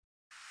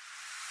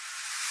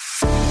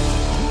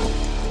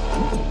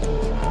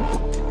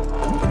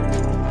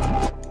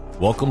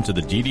Welcome to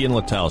the Didi and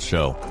Littell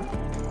Show.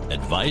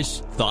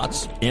 Advice,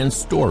 thoughts, and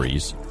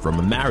stories from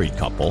a married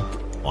couple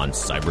on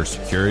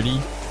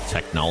cybersecurity,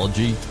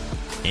 technology,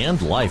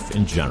 and life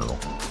in general.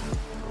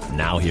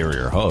 Now here are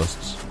your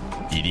hosts,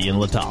 Didi and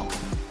Littell.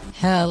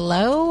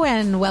 Hello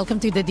and welcome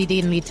to the Didi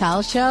and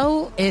Littell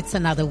Show. It's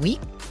another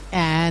week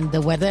and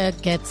the weather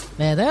gets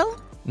better.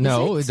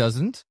 No, it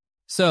doesn't.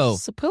 So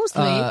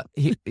supposedly,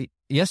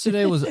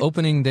 yesterday was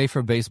opening day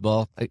for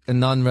baseball, a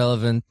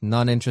non-relevant,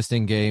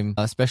 non-interesting game,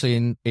 especially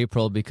in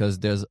April because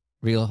there's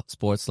real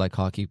sports like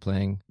hockey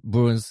playing.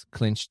 Bruins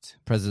clinched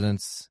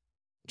President's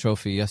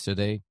Trophy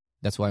yesterday.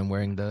 That's why I'm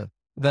wearing the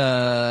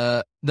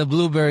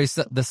blueberry,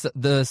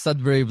 the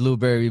Sudbury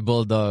Blueberry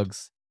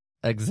Bulldogs,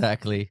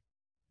 exactly,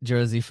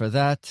 jersey for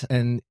that.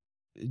 And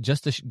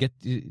just to get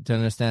to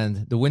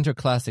understand, the Winter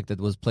Classic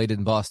that was played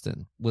in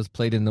Boston was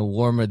played in a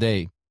warmer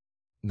day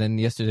than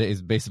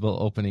yesterday's baseball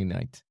opening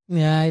night.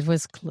 Yeah, it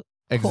was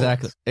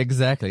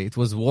Exactly. It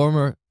was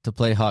warmer to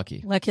play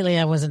hockey. Luckily,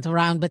 I wasn't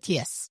around, but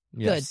yes.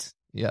 Good.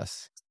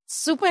 Yes.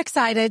 Super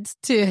excited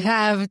to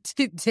have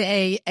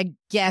today a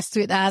guest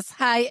with us.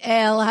 Hi,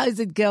 Elle. How's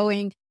it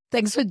going?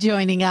 Thanks for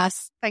joining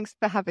us. Thanks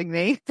for having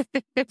me.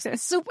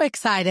 Super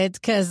excited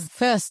because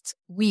first,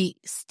 we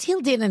still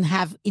didn't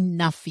have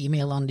enough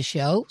female on the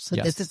show. So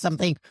This is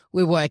something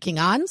we're working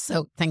on.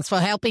 So thanks for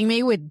helping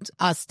me with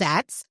our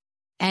stats.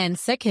 And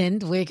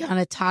second, we're going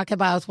to talk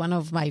about one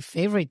of my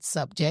favorite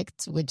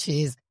subjects, which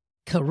is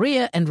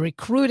career and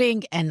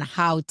recruiting and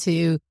how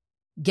to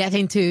get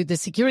into the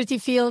security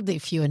field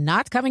if you're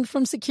not coming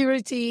from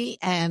security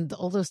and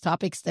all those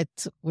topics that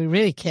we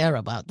really care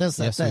about. Those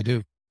are we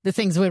do. The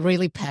things we're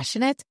really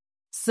passionate.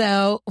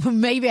 So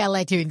maybe I'll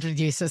let you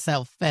introduce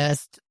yourself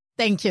first.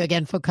 Thank you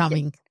again for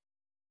coming.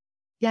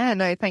 Yeah,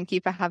 no, thank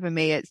you for having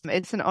me.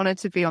 It's an honor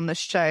to be on the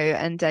show.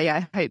 And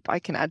I hope I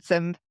can add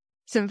some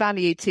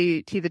value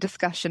to the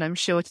discussion, I'm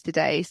sure,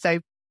 today. So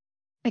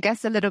I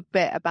guess a little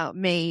bit about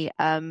me.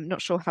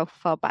 Not sure how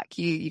far back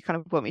you kind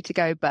of want me to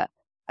go, but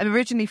I'm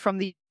originally from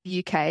the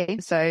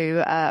UK,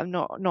 so I'm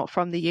not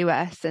from the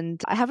US,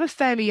 and I have a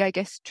fairly, I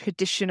guess,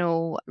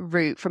 traditional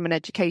route from an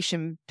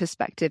education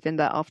perspective in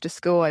that after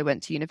school I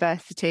went to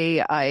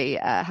university. I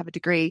have a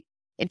degree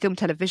in film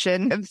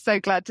television. I'm so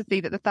glad to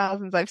see that the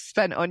thousands I've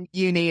spent on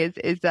uni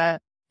is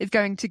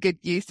going to good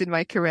use in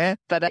my career.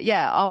 But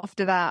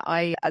after that,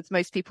 I, as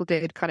most people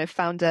did, kind of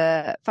found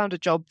a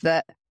job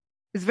that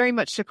was very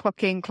much a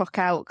clock in, clock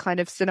out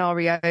kind of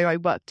scenario. I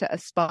worked at a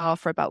spa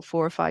for about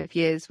 4 or 5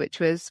 years, which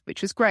was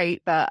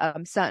great, but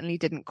certainly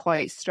didn't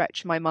quite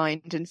stretch my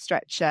mind and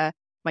stretch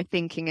my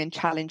thinking and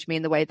challenge me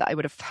in the way that I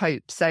would have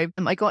hoped. So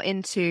I got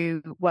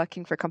into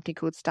working for a company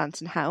called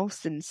Stanton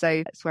House, and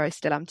so that's where I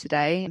still am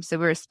today. So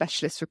we're a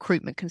specialist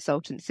recruitment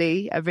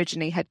consultancy,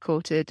 originally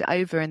headquartered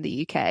over in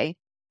the UK.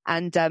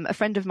 And a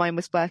friend of mine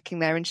was working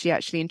there, and she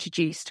actually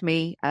introduced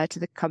me to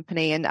the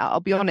company. And I'll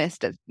be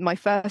honest, my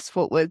first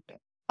thought was,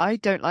 I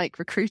don't like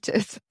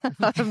recruiters.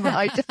 I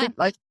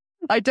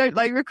don't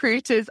like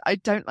recruiters. I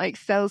don't like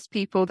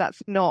salespeople.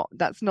 That's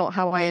not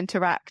how I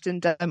interact.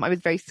 And I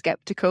was very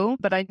skeptical,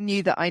 but I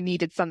knew that I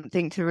needed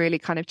something to really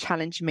kind of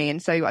challenge me.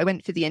 And so I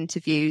went for the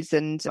interviews,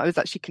 and I was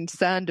actually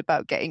concerned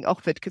about getting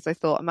offered because I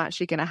thought I'm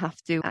actually going to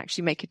have to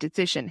actually make a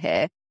decision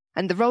here.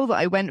 And the role that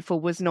I went for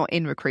was not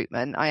in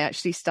recruitment. I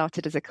actually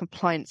started as a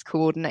compliance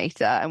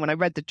coordinator. And when I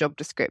read the job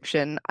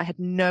description, I had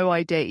no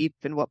idea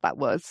even what that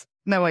was.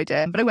 No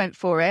idea. But I went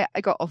for it. I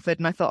got offered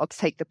and I thought I'll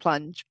take the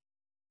plunge.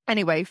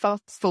 Anyway,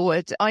 fast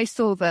forward, I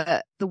saw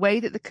that the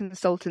way that the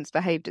consultants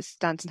behaved at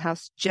Stanton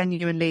House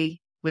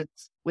genuinely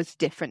was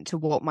different to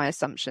what my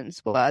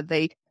assumptions were.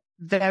 They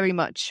very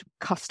much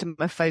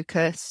customer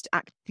focused,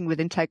 acting with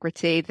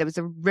integrity. There was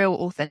a real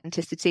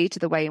authenticity to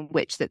the way in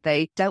which that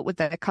they dealt with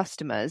their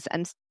customers.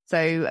 And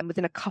so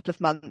within a couple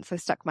of months, I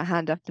stuck my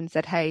hand up and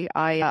said, hey,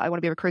 I want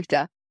to be a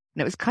recruiter.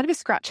 And it was kind of a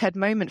scratch head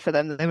moment for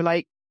them. They were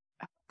like,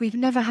 we've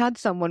never had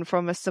someone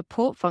from a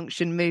support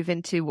function move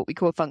into what we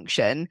call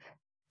function.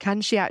 Can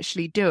she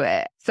actually do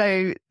it?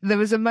 So there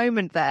was a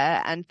moment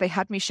there, and they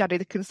had me shadow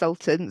the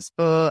consultants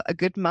for a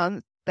good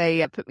month.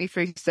 They put me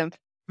through some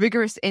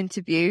rigorous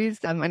interviews.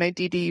 I know,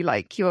 Didi, you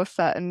like your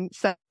certain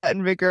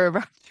rigor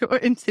around your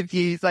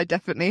interviews. I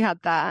definitely had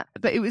that,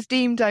 but it was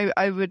deemed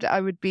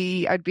I'd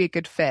be a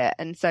good fit.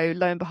 And so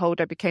lo and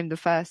behold, I became the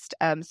first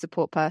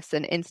support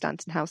person in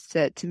Stanton House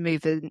to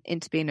move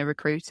into being a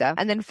recruiter.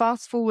 And then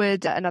fast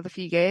forward another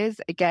few years,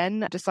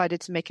 again,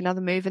 decided to make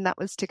another move, and that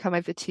was to come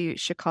over to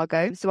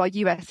Chicago. So our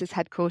US is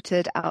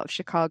headquartered out of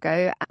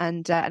Chicago,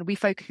 and we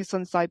focus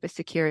on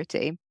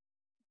cybersecurity.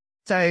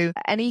 So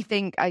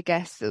anything, I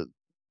guess,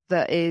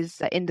 that is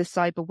in the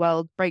cyber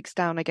world breaks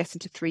down, I guess,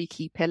 into 3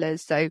 key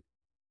pillars. So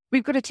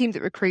we've got a team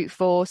that recruit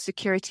for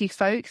security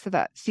folks, so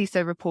that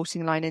CISO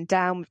reporting line and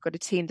down. We've got a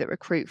team that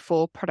recruit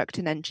for product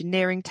and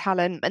engineering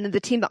talent. And then the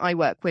team that I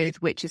work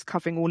with, which is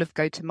covering all of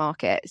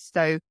go-to-market.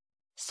 So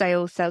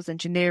sales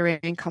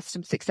engineering,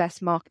 customer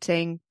success,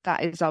 marketing.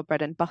 That is our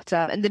bread and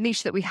butter. And the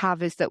niche that we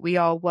have is that we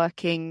are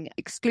working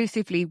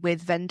exclusively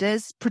with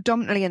vendors,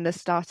 predominantly in the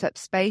startup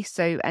space.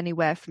 So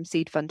anywhere from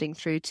seed funding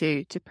through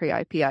to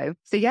pre-IPO.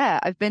 So yeah,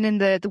 I've been in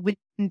the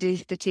Windy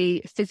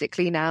City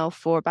physically now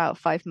for about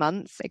 5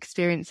 months,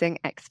 experiencing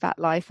expat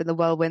life and the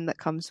whirlwind that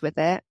comes with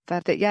it.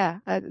 But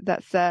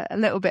that's a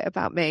little bit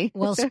about me.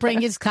 Well,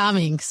 spring is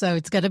coming, so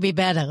it's going to be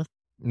better.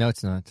 No,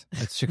 it's not.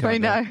 It's Chicago. I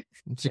know.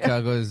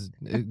 Chicago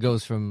it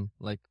goes from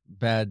like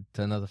bad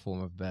to another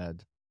form of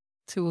bad.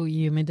 Too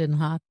humid and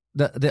hot.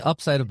 The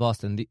upside of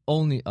Boston, the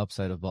only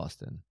upside of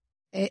Boston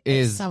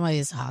summer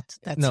is hot.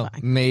 That's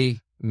fine.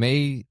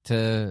 May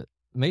to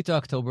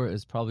October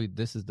is probably,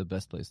 this is the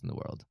best place in the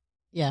world.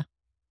 Yeah.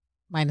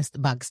 Minus the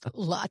bugs.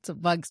 Lots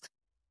of bugs.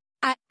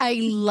 I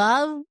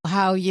love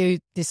how you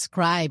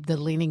describe the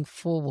leaning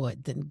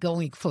forward and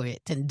going for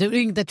it and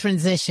doing the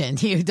transition.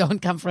 You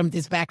don't come from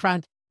this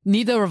background.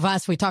 Neither of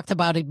us, we talked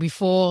about it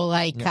before,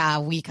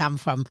 you come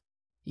from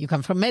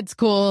med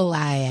school.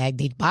 I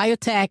did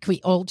biotech.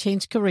 We all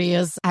changed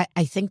careers.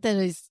 I think that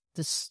is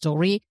the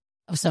story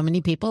of so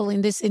many people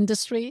in this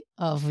industry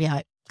of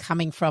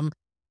coming from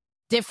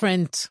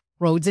different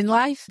roads in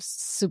life.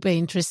 Super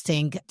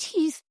interesting. What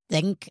do you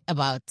think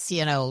about,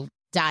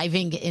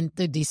 diving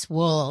into this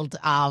world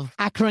of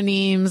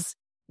acronyms,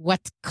 what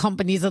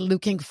companies are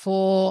looking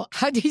for?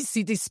 How do you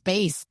see this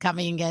space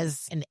coming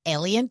as an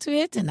alien to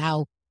it and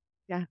how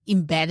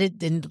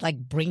embedded in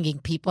bringing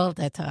people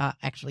that are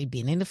actually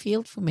been in the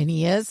field for many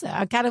years?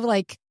 I'm kind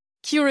of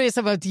curious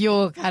about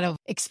your kind of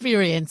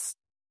experience.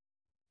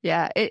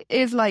 Yeah, it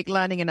is like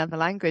learning another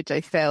language,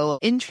 I feel.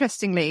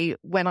 Interestingly,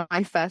 when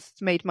I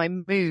first made my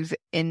move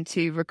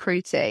into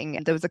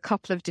recruiting, there was a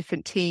couple of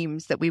different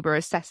teams that we were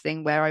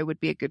assessing where I would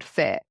be a good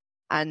fit.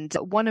 And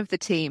one of the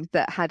teams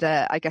that had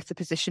a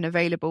position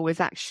available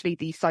was actually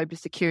the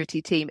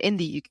cybersecurity team in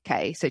the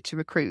UK. So to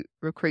recruit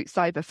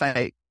cyber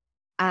folk.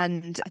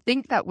 And I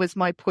think that was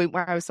my point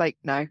where I was like,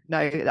 no,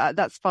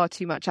 that's far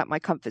too much at my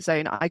comfort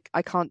zone.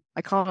 I can't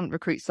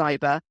recruit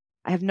cyber.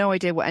 I have no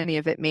idea what any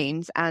of it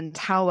means. And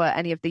how are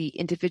any of the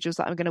individuals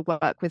that I'm going to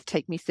work with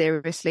take me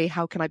seriously?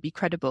 How can I be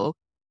credible?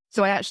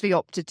 So I actually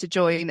opted to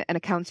join an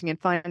accounting and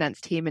finance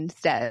team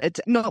instead.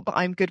 Not that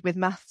I'm good with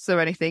maths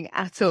or anything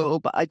at all,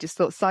 but I just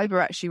thought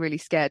cyber actually really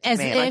scared me.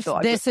 As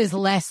if this is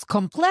less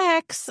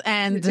complex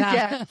and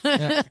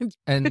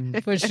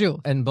and for sure.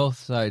 And both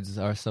sides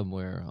are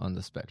somewhere on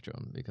the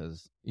spectrum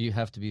because you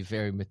have to be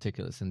very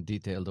meticulous and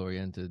detailed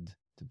oriented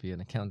to be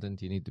an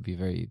accountant. You need to be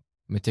very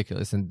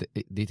meticulous and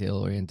detail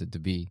oriented to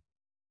be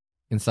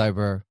in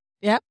cyber.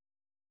 Yep.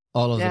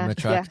 All of them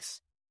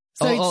attract.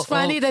 So it's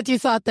funny that you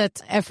thought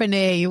that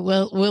F&A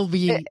will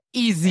be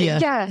easier.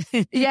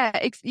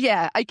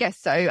 I guess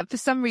so. For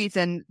some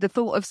reason, the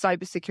thought of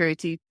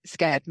cybersecurity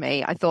scared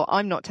me. I thought,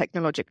 I'm not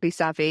technologically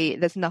savvy.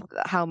 There's nothing.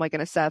 How am I going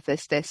to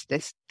service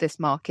this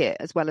market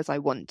as well as I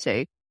want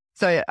to?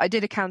 So I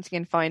did accounting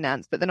and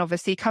finance, but then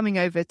obviously coming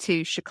over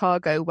to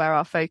Chicago, where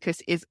our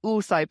focus is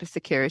all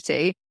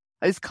cybersecurity,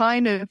 I was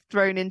kind of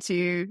thrown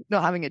into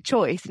not having a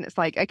choice. And it's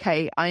like,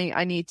 okay,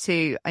 I need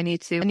to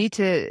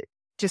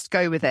just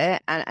go with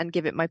it and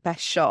give it my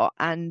best shot.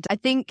 And I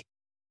think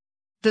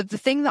the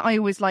thing that I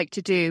always like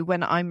to do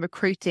when I'm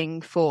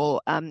recruiting for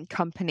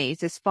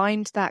companies is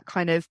find that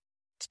kind of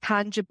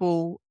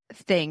tangible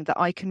thing that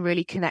I can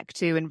really connect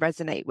to and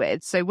resonate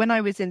with. So when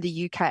I was in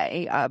the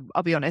UK,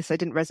 I'll be honest, I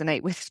didn't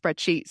resonate with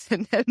spreadsheets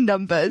and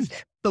numbers,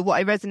 but what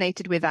I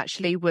resonated with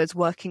actually was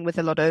working with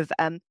a lot of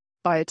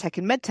biotech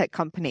and medtech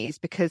companies,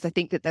 because I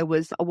think that there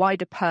was a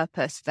wider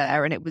purpose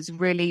there and it was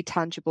really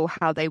tangible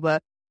how they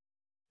were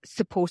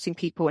supporting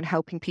people and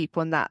helping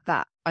people, and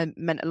that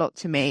meant a lot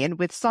to me. And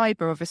with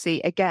cyber,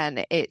 obviously,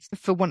 again, it's,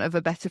 for want of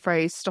a better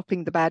phrase,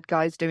 stopping the bad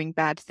guys doing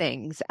bad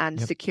things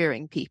and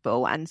securing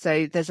people. And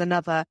so there's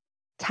another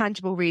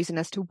tangible reason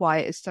as to why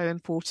it is so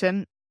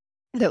important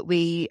that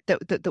we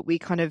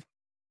kind of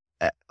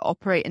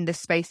operate in this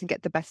space and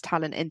get the best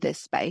talent in this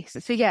space.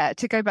 So yeah,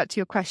 to go back to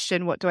your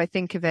question, what do I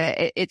think of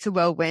it? It's a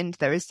whirlwind.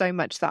 There is so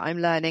much that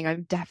I'm learning.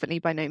 I'm definitely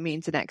by no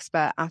means an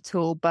expert at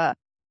all, but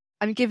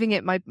I'm giving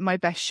it my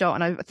best shot,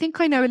 and I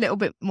think I know a little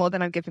bit more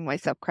than I'm giving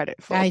myself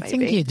credit for. I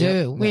think you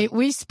do. Yeah.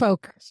 We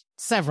spoke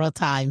several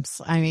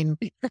times. I mean,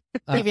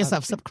 give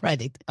yourself some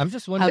credit. I'm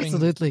just wondering.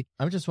 Absolutely.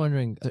 I'm just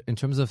wondering, in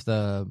terms of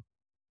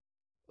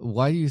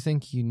why do you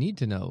think you need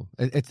to know?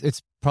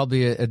 It's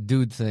probably a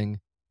dude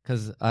thing,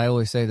 because I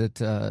always say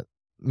that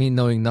me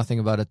knowing nothing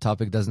about a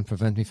topic doesn't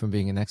prevent me from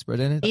being an expert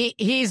in it.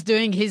 He's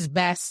doing his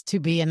best to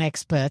be an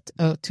expert,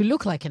 to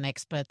look like an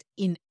expert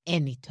in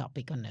any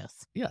topic on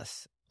earth.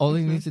 Yes. All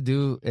you need to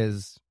do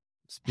is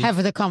speak.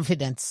 Have the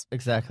confidence.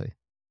 Exactly.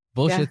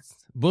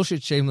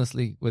 Bullshit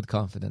shamelessly with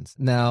confidence.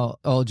 Now,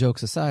 all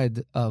jokes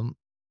aside, I'm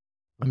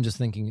just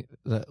thinking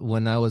that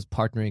when I was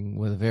partnering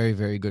with a very,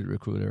 very good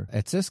recruiter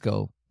at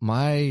Cisco,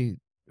 my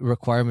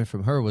requirement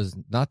from her was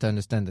not to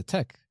understand the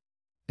tech.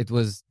 It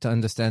was to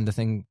understand the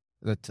thing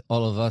that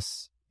all of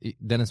us,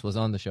 Dennis was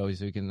on the show,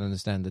 so you can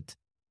understand that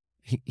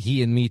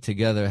he and me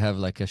together have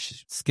like a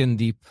skin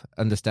deep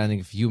understanding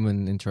of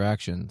human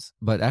interactions,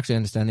 but actually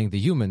understanding the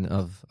human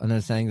of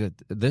understanding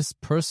that this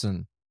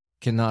person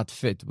cannot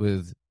fit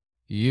with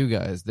you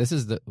guys. This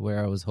is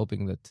where I was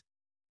hoping that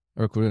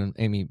recruiter, and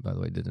Amy, by the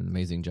way, did an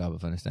amazing job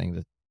of understanding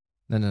that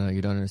no,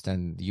 you don't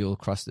understand. You'll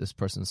crush this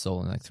person's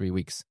soul in like 3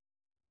 weeks.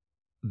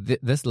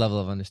 This level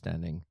of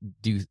understanding,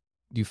 do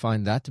you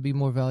find that to be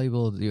more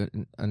valuable? Do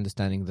you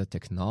understanding the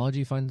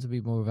technology find it to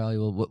be more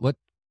valuable?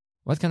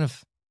 What kind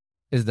of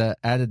is the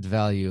added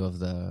value of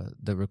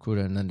the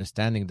recruiter in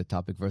understanding the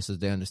topic versus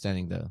they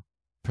understanding the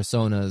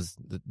personas,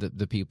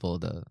 the people,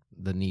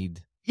 the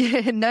need?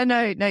 Yeah,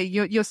 no,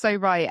 you're so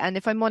right. And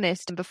if I'm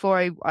honest,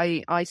 before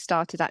I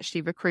started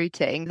actually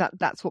recruiting,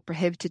 that's what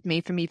prohibited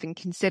me from even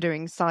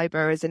considering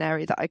cyber as an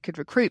area that I could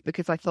recruit,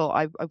 because I thought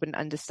I wouldn't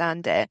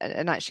understand it.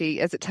 And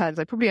actually, as it turns,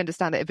 I probably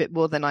understand it a bit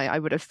more than I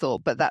would have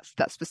thought, but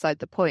that's beside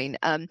the point.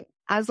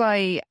 As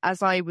I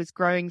was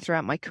growing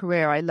throughout my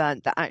career, I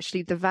learned that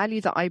actually the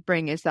value that I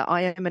bring is that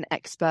I am an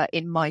expert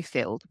in my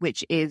field,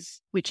 which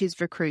is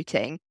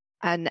recruiting.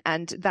 And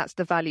that's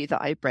the value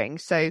that I bring.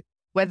 So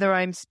whether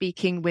I'm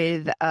speaking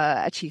with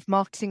a chief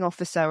marketing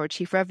officer or a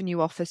chief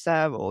revenue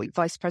officer or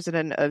vice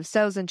president of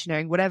sales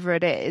engineering, whatever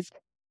it is,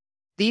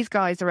 these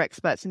guys are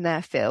experts in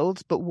their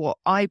field. But what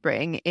I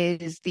bring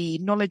is the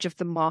knowledge of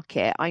the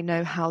market. I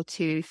know how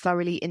to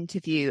thoroughly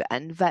interview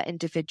and vet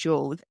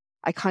individuals.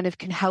 I kind of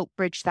can help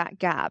bridge that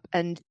gap.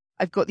 And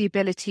I've got the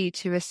ability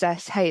to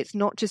assess, hey, it's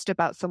not just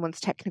about someone's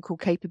technical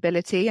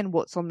capability and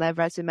what's on their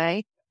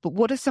resume, but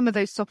what are some of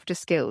those softer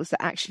skills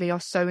that actually are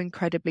so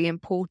incredibly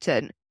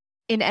important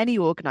in any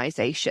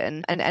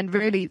organization? And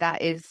really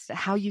that is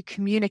how you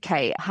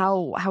communicate,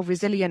 how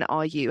resilient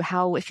are you,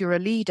 how, if you're a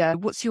leader,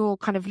 what's your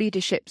kind of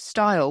leadership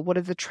style, what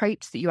are the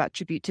traits that you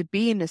attribute to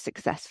being a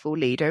successful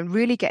leader, and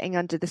really getting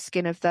under the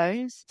skin of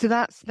those. So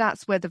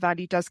that's where the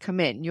value does come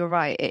in. You're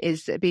right, it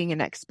is being an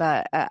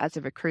expert as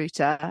a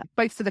recruiter,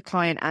 both for the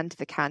client and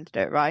the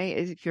candidate, right?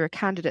 If you're a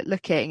candidate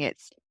looking,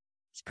 it's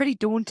pretty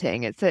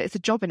daunting. It's a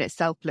job in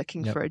itself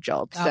looking for a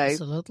job. So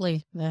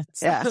absolutely. It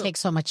takes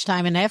so much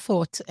time and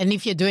effort. And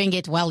if you're doing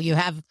it while you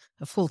have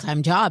a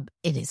full-time job,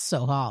 it is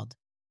so hard.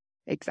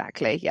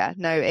 Exactly. Yeah,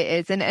 no, it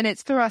is. And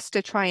it's for us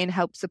to try and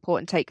help support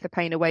and take the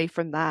pain away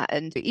from that.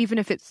 And even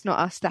if it's not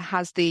us that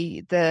has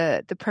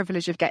the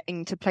privilege of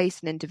getting to place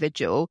an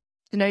individual,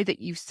 to know that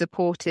you've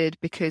supported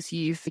because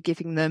you've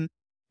given them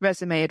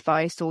resume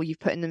advice, or you've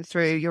put them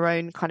through your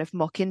own kind of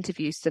mock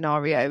interview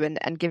scenario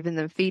and given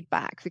them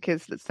feedback.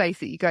 Because let's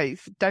face it, you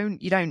guys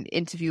you don't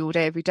interview all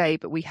day every day,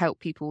 but we help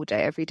people all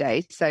day every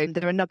day. So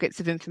there are nuggets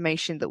of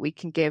information that we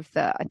can give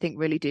that I think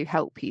really do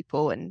help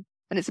people, and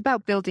it's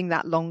about building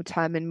that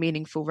long-term and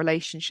meaningful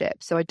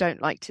relationship. So I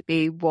don't like to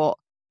be what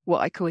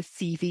I call a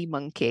CV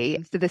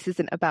monkey. So this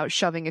isn't about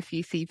shoving a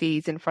few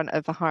CVs in front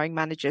of a hiring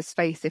manager's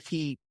face if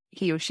he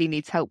or she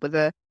needs help with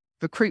a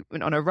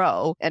recruitment on a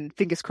role and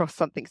fingers crossed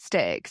something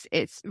sticks.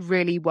 It's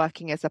really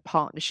working as a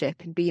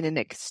partnership and being an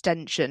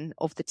extension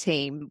of the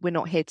team. We're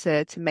not here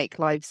to make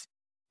lives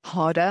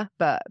harder,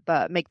 but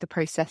make the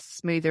process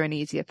smoother and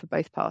easier for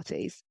both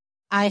parties.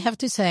 I have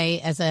to say,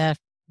 as a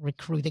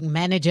recruiting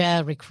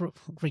manager,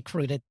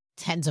 recruited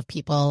tens of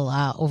people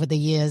over the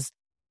years,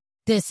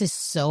 this is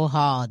so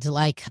hard.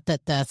 Like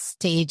the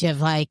stage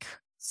of like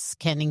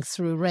scanning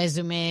through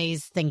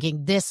resumes,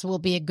 thinking this will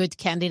be a good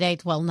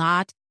candidate, well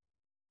not.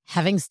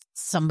 Having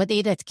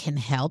somebody that can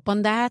help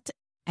on that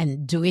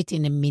and do it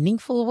in a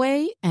meaningful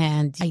way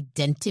and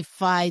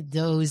identify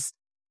those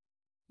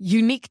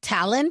unique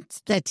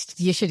talents that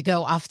you should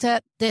go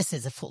after. This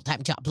is a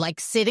full-time job, like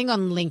sitting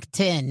on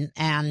LinkedIn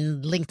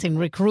and LinkedIn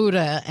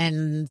Recruiter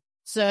and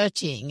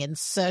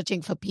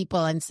searching for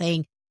people and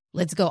saying,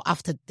 let's go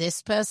after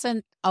this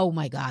person. Oh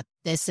my God,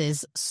 this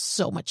is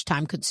so much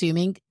time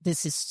consuming.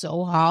 This is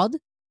so hard.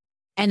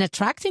 And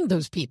attracting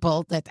those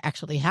people that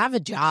actually have a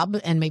job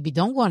and maybe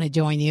don't want to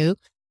join you,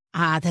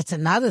 that's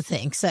another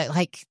thing. So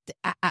like,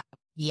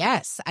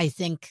 yes, I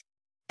think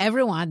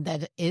everyone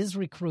that is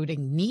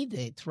recruiting need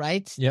it,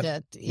 right?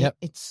 Yep.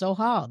 It's so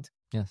hard.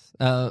 Yes.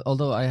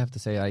 Although I have to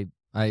say,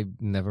 I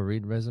never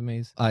read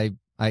resumes. I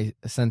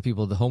send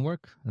people the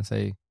homework and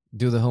say,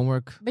 do the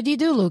homework. But you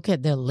do look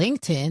at the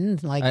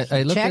LinkedIn, like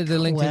I look at the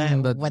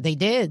LinkedIn, but what they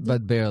did.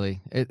 But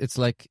barely. It's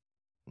like,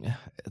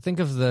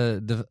 think of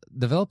the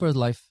developer's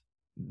life.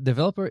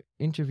 Developer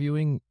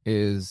interviewing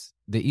is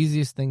the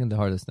easiest thing and the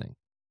hardest thing,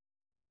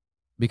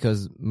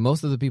 because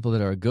most of the people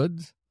that are good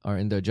are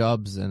in their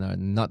jobs and are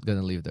not going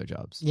to leave their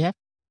jobs. Yeah,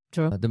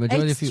 true. The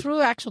majority it's true,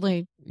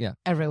 actually. Yeah,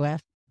 everywhere.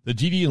 The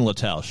Didi and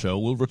Lital Show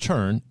will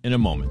return in a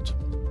moment.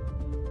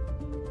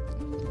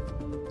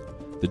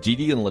 The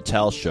Didi and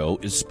Lital Show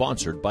is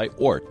sponsored by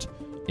Ort.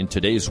 In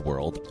today's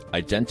world,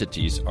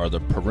 identities are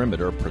the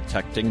perimeter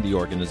protecting the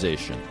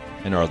organization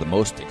and are the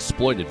most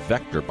exploited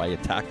vector by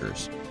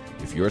attackers.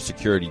 If your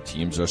security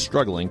teams are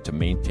struggling to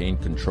maintain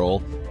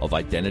control of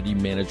identity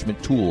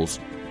management tools,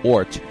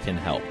 Ort can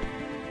help.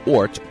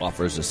 Ort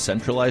offers a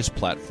centralized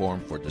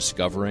platform for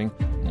discovering,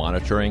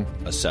 monitoring,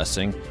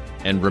 assessing,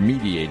 and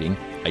remediating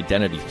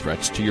identity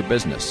threats to your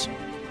business.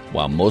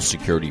 While most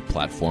security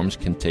platforms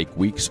can take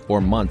weeks or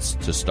months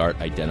to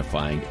start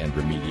identifying and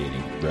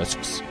remediating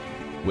risks,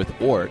 with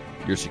ORT,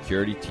 your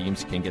security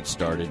teams can get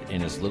started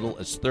in as little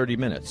as 30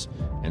 minutes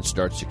and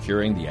start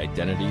securing the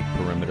identity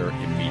perimeter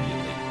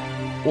immediately.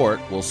 ORT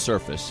will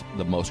surface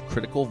the most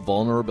critical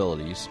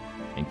vulnerabilities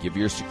and give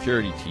your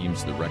security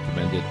teams the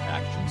recommended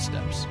action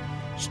steps.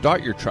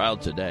 Start your trial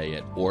today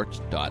at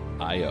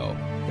ort.io.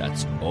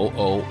 That's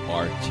OORT.io.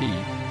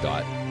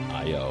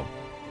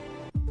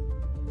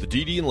 The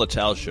Didi and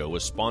Littell Show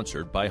is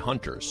sponsored by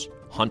Hunters.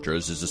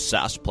 Hunters is a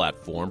SaaS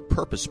platform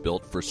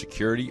purpose-built for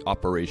security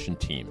operation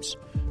teams,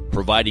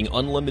 providing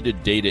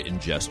unlimited data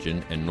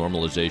ingestion and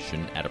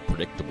normalization at a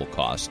predictable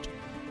cost.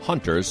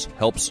 Hunters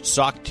helps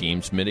SOC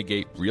teams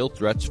mitigate real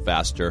threats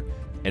faster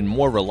and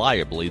more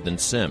reliably than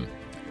SIM.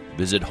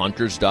 Visit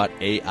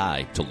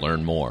hunters.ai to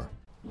learn more.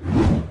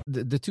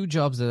 The two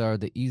jobs that are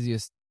the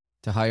easiest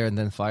to hire and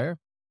then fire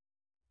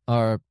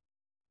are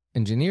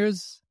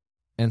engineers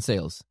and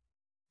sales.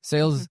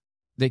 Sales,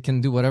 they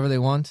can do whatever they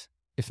want.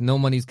 If no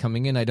money's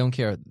coming in, I don't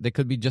care. They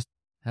could be just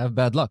have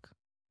bad luck.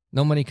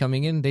 No money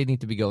coming in, they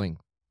need to be going.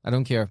 I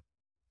don't care.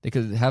 They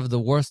could have the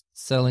worst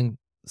selling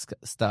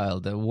style,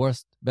 the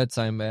worst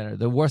bedside manner,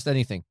 the worst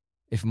anything.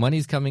 If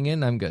money's coming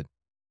in, I'm good.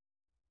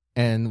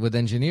 And with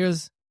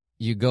engineers,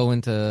 you go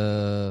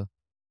into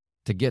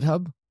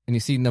GitHub and you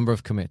see number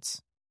of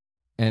commits.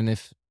 And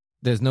if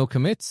there's no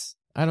commits,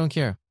 I don't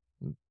care.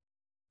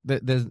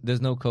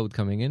 There's no code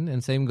coming in,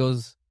 and same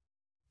goes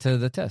to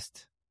the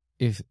test.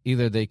 If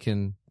either they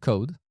can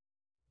code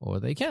or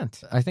they can't.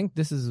 I think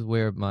this is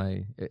where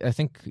I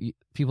think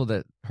people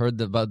that heard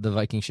about the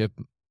Viking ship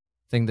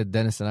thing that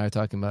Dennis and I are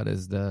talking about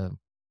is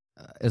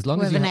as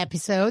long as you have an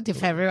episode,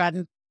 if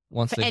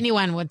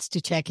anyone wants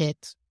to check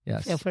it,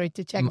 yes, feel free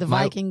to check the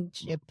Viking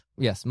ship.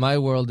 Yes, my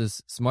world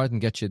is smart and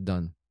get shit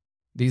done.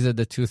 These are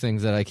the two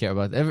things that I care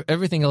about.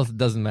 Everything else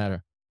doesn't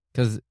matter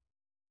because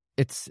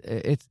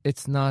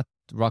it's not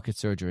rocket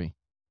surgery.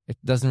 It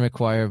doesn't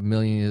require a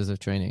million years of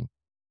training.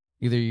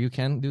 Either you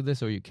can do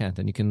this or you can't,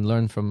 and you can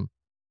learn from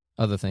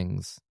other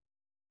things.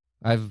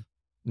 I've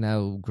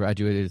now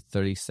graduated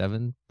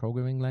 37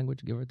 programming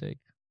language, give or take.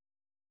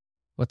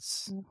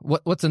 What's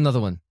another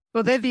one?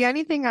 Well, the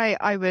only thing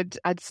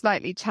I'd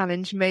slightly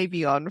challenge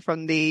maybe on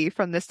from the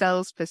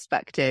sales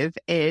perspective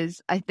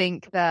is I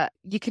think that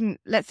you can,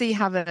 let's say you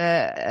have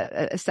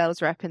a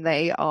sales rep and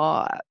they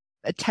are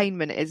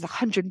attainment is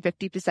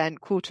 150%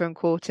 quarter on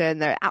quarter and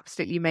they're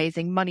absolutely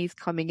amazing. Money's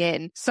coming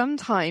in.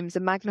 Sometimes a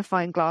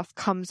magnifying glass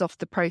comes off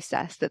the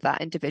process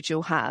that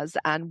individual has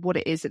and what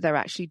it is that they're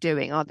actually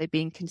doing. Are they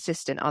being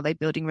consistent? Are they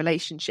building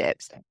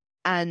relationships?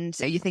 And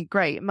you think,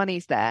 great,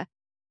 money's there.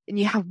 And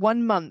you have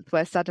 1 month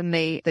where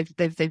suddenly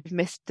they've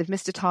missed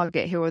a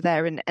target here or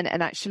there. And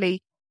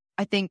actually,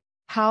 I think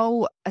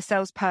how a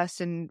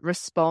salesperson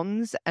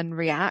responds and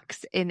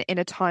reacts in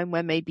a time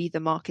where maybe the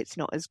market's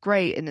not as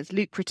great and as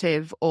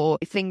lucrative, or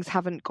things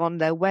haven't gone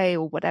their way,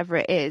 or whatever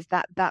it is,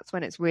 that's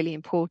when it's really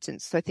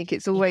important. So I think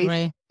it's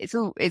always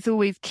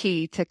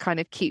key to kind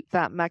of keep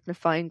that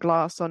magnifying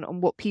glass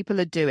on what people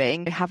are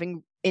doing,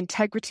 having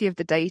integrity of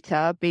the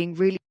data, being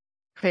really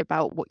clear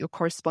about what your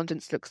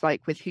correspondence looks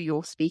like with who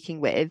you're speaking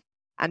with,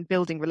 and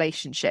building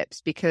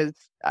relationships, because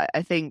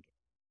I think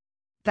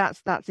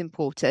that's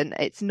important.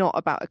 It's not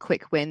about a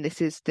quick win.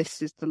 This is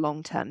the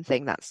long-term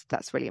thing.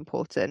 That's really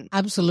important.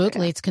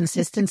 Absolutely. Yeah. It's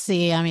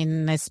consistency. I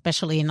mean,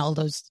 especially in all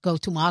those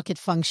go-to-market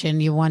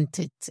function, you want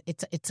it.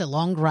 It's a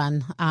long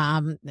run.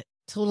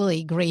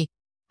 Totally agree.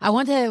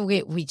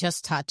 We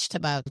just touched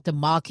about the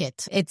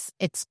market. It's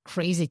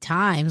crazy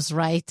times,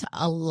 right?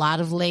 A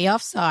lot of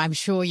layoffs. So I'm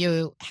sure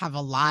you have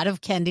a lot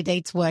of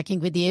candidates working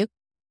with you.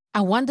 I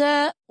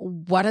wonder,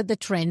 what are the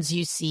trends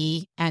you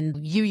see,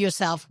 and you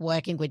yourself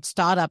working with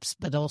startups,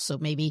 but also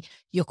maybe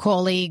your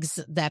colleagues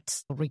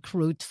that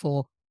recruit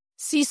for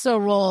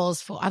CISO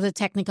roles, for other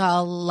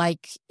technical,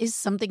 is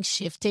something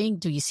shifting?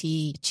 Do you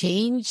see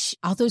change?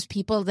 Are those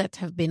people that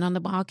have been on the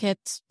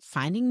market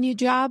finding new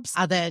jobs?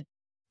 Are there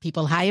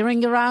people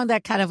hiring around?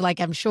 That kind of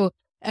I'm sure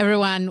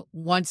everyone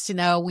wants to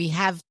know. We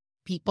have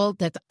people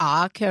that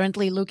are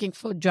currently looking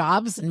for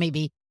jobs, and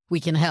maybe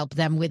we can help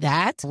them with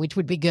that, which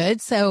would be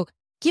good. So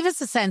give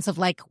us a sense of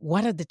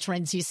what are the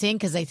trends you're seeing?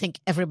 Because I think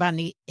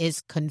everybody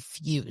is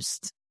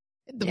confused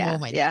at the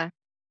moment. Yeah,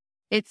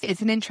 it's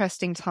an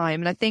interesting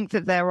time. And I think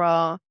that there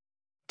are,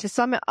 to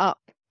sum it up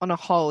on a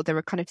whole, there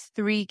are kind of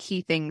three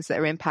key things that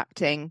are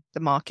impacting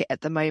the market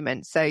at the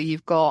moment. So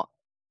you've got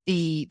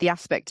the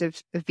aspect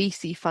of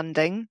VC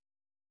funding.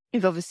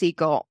 You've obviously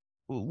got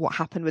what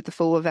happened with the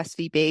fall of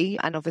SVB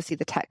and obviously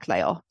the tech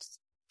layoffs.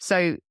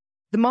 So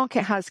the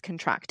market has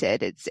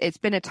contracted. It's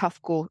been a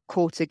tough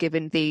quarter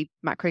given the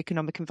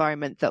macroeconomic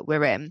environment that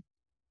we're in.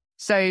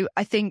 So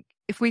I think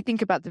if we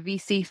think about the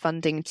VC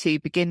funding to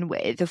begin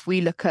with, if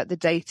we look at the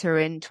data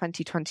in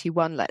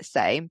 2021, let's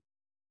say,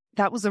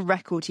 that was a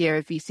record year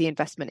of VC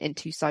investment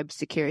into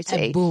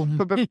cybersecurity. Boom.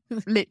 Probably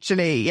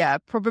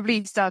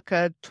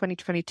circa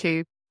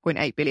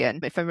 2022.8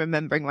 billion, if I'm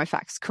remembering my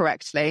facts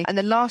correctly. And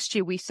then last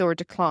year we saw a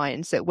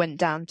decline, so it went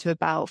down to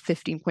about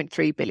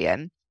 15.3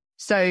 billion.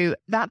 So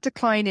that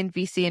decline in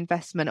VC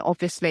investment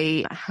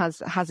obviously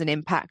has an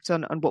impact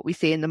on what we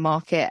see in the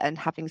market and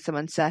having some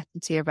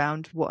uncertainty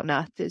around what on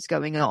earth is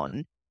going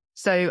on.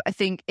 So I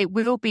think it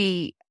will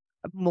be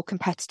more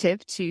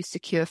competitive to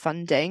secure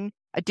funding.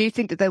 I do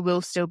think that there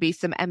will still be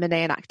some M&A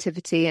and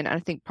activity, and I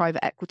think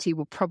private equity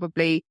will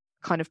probably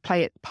kind of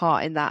play its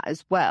part in that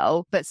as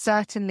well. But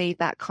certainly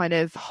that kind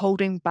of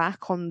holding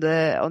back on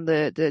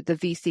the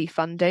VC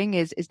funding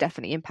is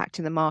definitely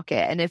impacting the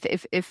market. And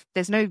if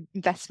there's no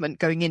investment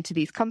going into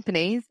these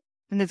companies,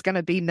 then there's going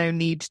to be no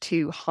need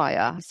to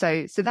hire.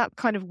 So that's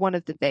kind of one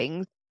of the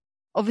things.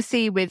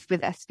 Obviously with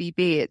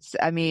SVB,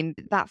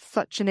 that's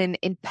such an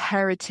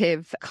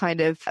imperative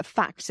kind of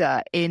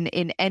factor in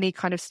any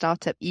kind of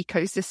startup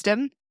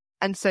ecosystem.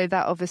 And so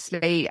that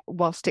obviously,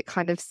 whilst it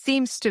kind of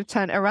seems to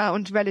turn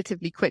around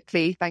relatively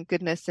quickly, thank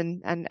goodness,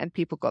 and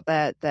people got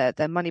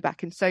their money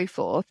back and so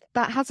forth,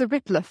 that has a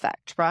ripple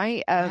effect,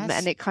 right? Yes.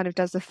 And it kind of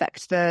does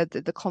affect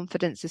the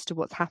confidence as to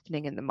what's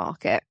happening in the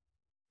market.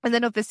 And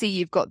then obviously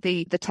you've got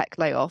the tech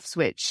layoffs,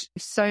 which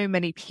so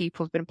many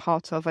people have been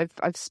part of.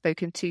 I've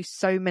spoken to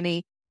so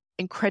many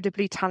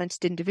incredibly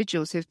talented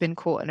individuals who've been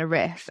caught in a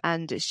riff,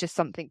 and it's just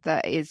something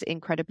that is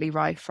incredibly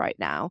rife right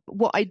now.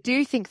 What I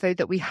do think, though,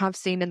 that we have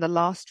seen in the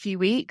last few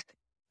weeks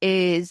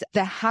is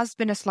there has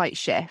been a slight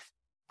shift,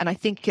 and I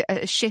think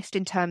a shift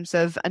in terms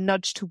of a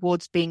nudge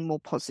towards being more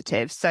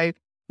positive. So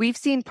we've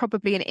seen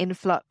probably an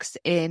influx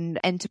in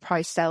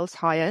enterprise sales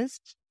hires.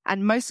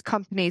 And most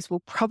companies will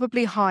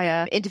probably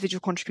hire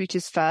individual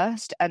contributors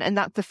first. And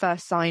that's the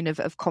first sign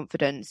of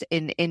confidence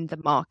in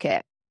the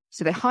market.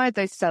 So they hire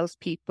those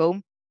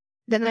salespeople,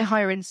 then they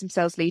hire in some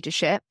sales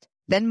leadership,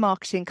 then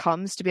marketing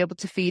comes to be able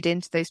to feed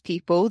into those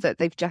people that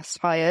they've just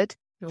hired.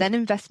 Sure. Then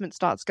investment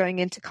starts going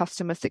into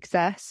customer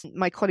success.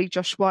 My colleague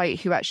Josh White,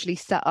 who actually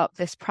set up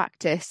this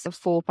practice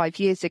 4 or 5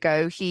 years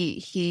ago,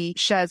 he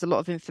shares a lot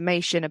of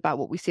information about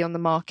what we see on the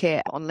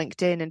market on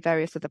LinkedIn and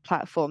various other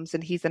platforms.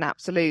 And he's an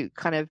absolute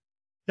kind of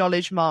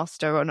knowledge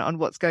master on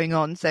what's going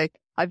on. So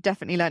I've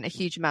definitely learned a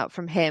huge amount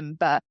from him,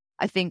 but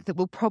I think that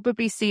we'll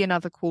probably see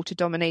another quarter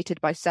dominated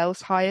by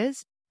sales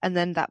hires. And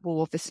then that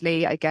will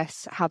obviously, I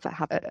guess, have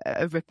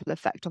a ripple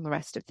effect on the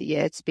rest of the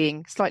year to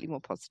being slightly more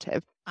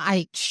positive.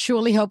 I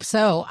surely hope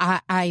so.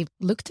 I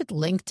looked at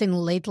LinkedIn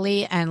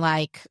lately, and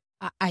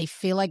I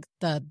feel like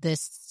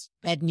this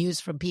bad news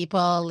from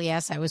people.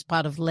 Yes, I was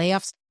part of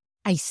layoffs.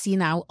 I see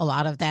now a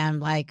lot of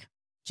them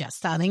just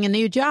starting a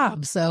new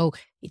job. So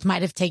it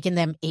might have taken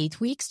them 8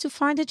 weeks to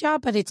find a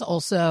job, but it's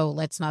also,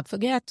 let's not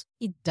forget,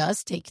 it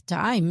does take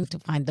time to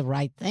find the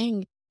right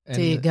thing,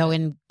 to go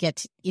and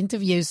get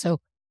interviews. So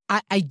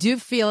I do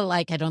feel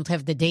like I don't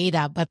have the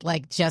data, but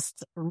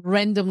just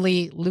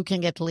randomly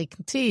looking at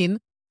LinkedIn,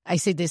 I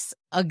see this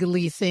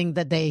ugly thing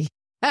that they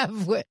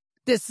have,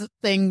 this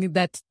thing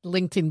that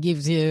LinkedIn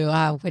gives you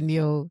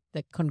the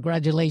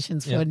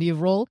congratulations for a new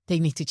role.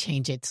 They need to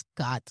change it.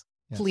 God,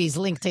 please,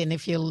 LinkedIn,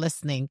 if you're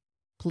listening,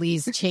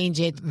 please change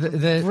it.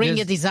 Bring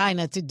a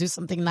designer to do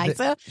something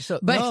nicer. So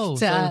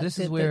this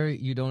is where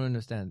you don't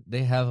understand.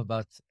 They have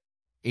about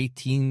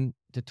 18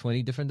 to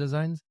 20 different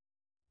designs.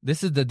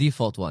 This is the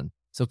default one.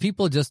 So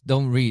people just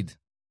don't read.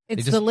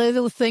 It's the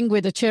little thing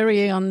with a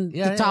cherry on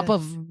the top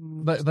of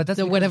but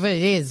that's whatever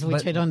it is,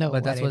 which I don't know.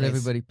 But that's what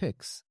everybody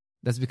picks.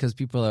 That's because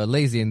people are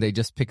lazy and they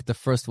just pick the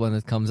first one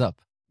that comes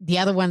up. The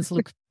other ones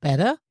look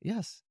better?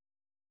 Yes.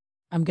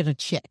 I'm going to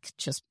check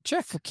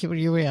for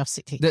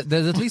curiosity.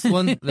 There's at least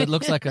one that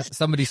looks like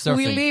somebody surfing.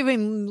 We live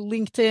in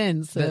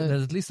LinkedIn. So.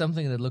 There's at least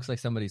something that looks like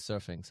somebody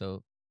surfing.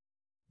 So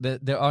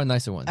there are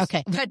nicer ones.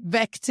 Okay, but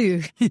back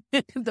to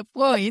the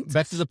point.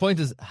 Back to the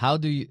point is, how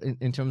do you,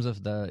 in terms of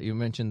you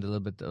mentioned a little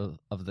bit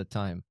of the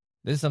time.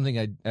 This is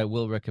something I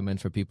will recommend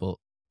for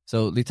people.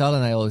 So Lital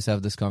and I always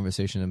have this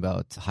conversation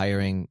about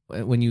hiring.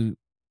 When you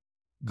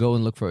go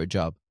and look for a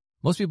job,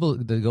 most people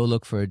that go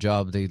look for a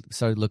job, they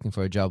start looking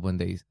for a job when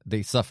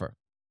they suffer.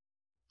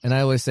 And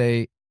I always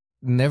say,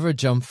 never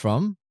jump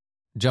from,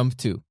 jump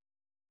to.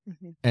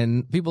 Mm-hmm.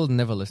 And people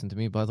never listen to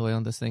me, by the way,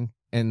 on this thing.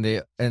 And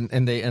they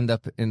end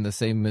up in the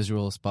same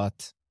miserable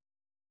spot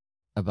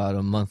about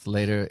a month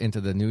later into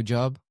the new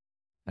job.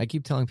 I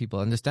keep telling people,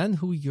 understand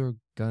who you're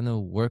gonna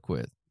work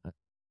with.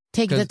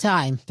 Take the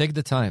time. Take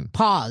the time.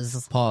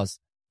 Pause.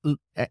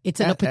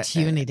 It's an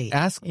opportunity.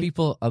 Ask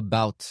people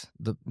about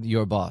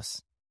your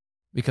boss.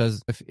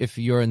 Because if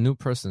you're a new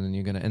person and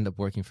you're going to end up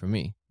working for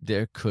me,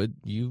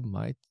 you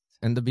might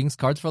end up being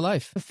scarred for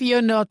life. If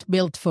you're not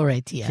built for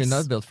it, yes. If you're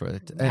not built for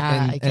it.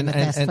 I can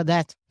attest for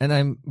that. And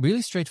I'm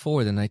really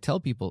straightforward, and I tell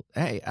people,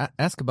 hey,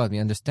 ask about me.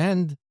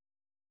 Understand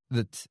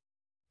that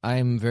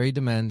I'm very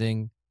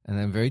demanding and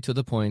I'm very to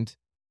the point.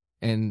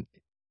 And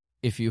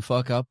if you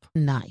fuck up,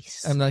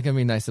 nice. I'm not going to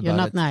be nice about it. You're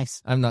not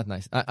nice. I'm not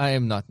nice. I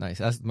am not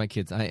nice. Ask my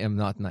kids. I am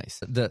not nice.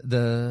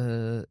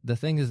 The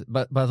thing is,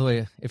 but by the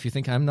way, if you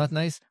think I'm not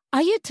nice,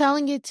 are you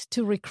telling it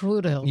to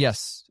recruiters?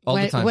 Yes, all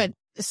the time.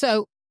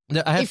 So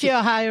if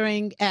you're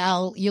hiring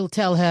Elle, you'll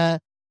tell her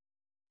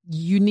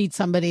you need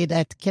somebody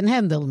that can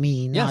handle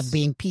me, not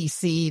being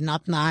PC,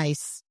 not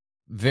nice.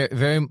 Very,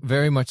 very,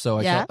 very much so.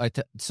 Yeah.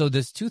 So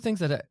there's two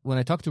things when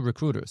I talk to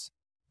recruiters,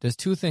 there's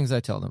two things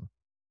I tell them.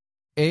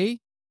 A,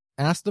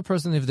 ask the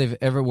person if they've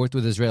ever worked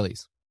with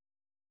Israelis,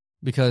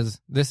 because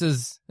this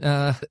is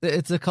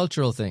it's a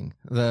cultural thing.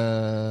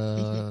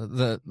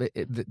 There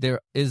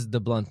is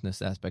the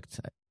bluntness aspect,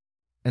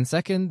 and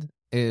second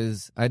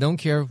is I don't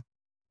care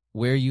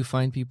where you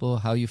find people,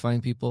 how you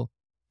find people.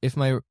 If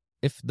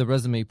the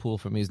resume pool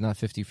for me is not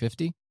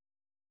 50-50,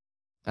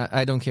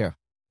 I don't care.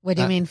 What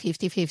do you mean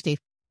 50-50?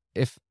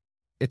 If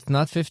it's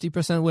not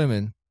 50%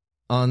 women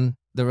on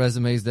the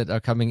resumes that are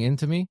coming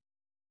into me,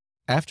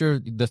 after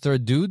the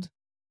third dude,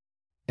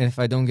 and if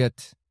I don't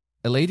get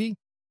a lady,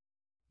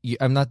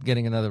 I'm not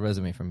getting another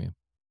resume from you.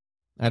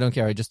 I don't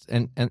care. I just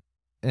and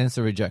it's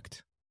a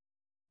reject.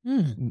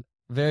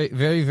 Very,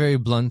 very, very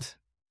blunt.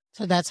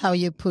 So that's how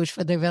you push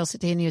for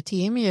diversity in your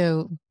team?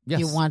 You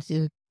want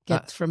to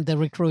get from the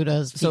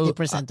recruiters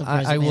 50% of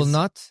resumes? I will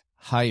not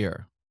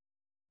hire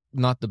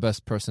not the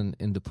best person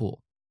in the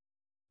pool.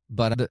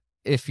 But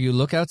if you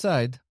look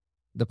outside,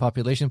 the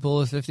population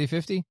pool is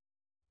 50-50.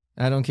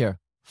 I don't care.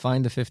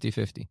 Find the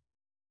 50-50.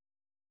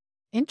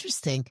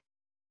 Interesting.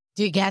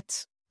 Do you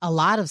get a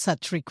lot of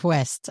such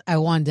requests? I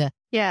wonder.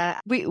 Yeah,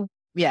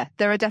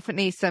 there are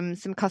definitely some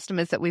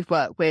customers that we've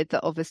worked with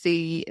that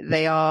obviously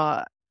they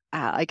are,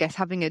 I guess,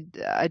 having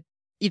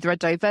either a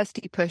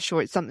diversity push,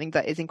 or it's something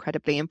that is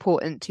incredibly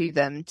important to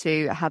them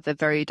to have a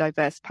very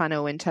diverse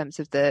panel in terms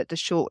of the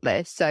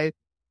shortlist. So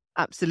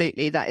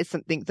absolutely, that is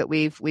something that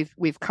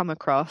we've come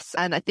across.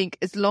 And I think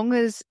as long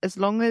as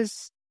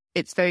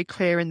it's very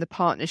clear in the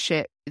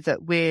partnership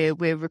that we're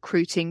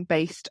recruiting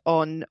based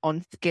on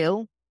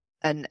skill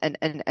and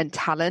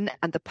talent,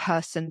 and the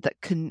person that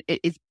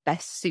is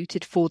best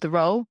suited for the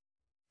role,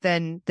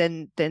 then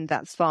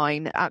that's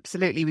fine.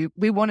 Absolutely,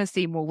 we want to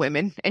see more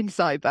women in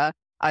cyber.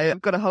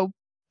 I've got a whole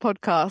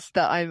podcast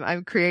that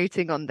I'm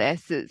creating on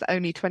this. It's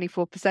only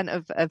 24%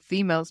 of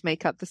females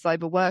make up the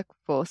cyber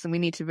workforce, and we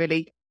need to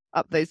really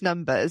up those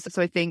numbers.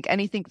 So I think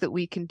anything that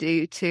we can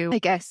do to, I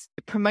guess,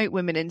 promote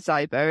women in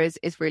cyber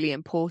is really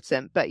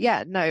important. But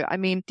yeah, no, I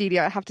mean, Didi,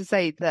 I have to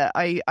say that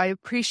I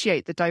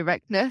appreciate the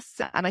directness,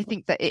 and I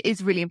think that it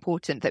is really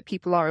important that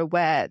people are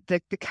aware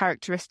the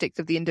characteristics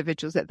of the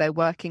individuals that they're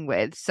working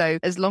with. So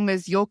as long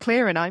as you're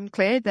clear and I'm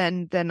clear,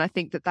 then I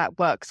think that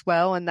works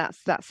well, and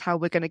that's how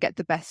we're going to get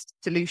the best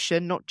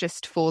solution, not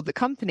just for the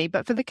company,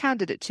 but for the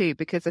candidate too,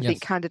 because I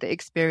think candidate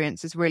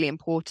experience is really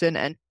important,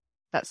 and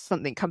that's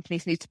something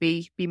companies need to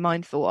be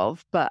mindful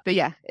of. But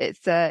yeah,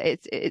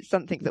 it's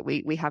something that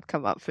we have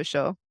come up for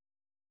sure.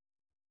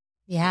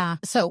 Yeah.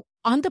 So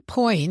on the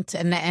point,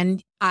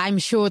 and I'm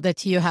sure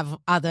that you have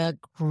other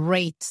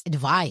great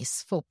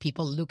advice for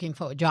people looking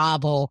for a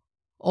job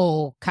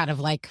or kind of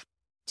like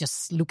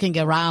just looking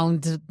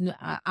around.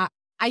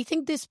 I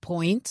think this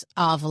point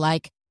of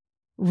like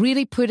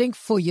really putting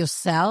for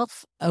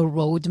yourself a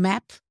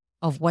roadmap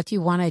of what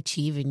you want to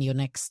achieve in your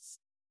next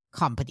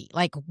company.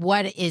 Like,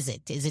 what is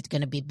it? Is it going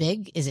to be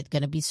big? Is it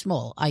going to be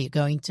small? Are you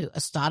going to a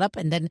startup?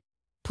 And then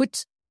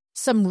put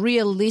some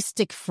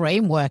realistic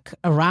framework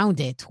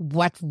around it.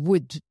 What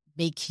would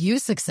make you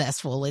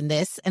successful in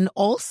this? And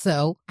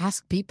also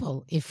ask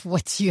people if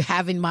what you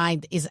have in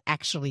mind is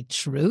actually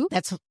true.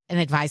 That's an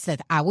advice that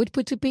I would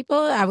put to people.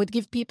 I would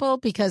give people,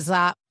 because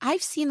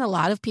I've seen a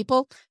lot of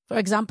people, for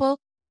example,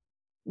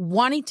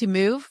 wanting to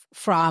move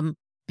from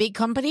big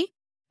company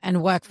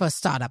and work for a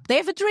startup. They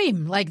have a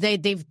dream. Like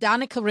they've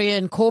done a career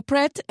in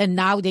corporate, and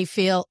now they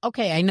feel,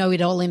 okay, I know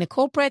it all in a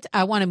corporate.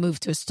 I want to move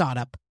to a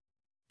startup.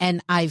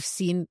 And I've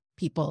seen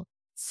people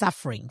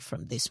suffering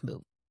from this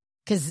move,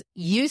 because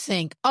you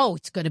think, oh,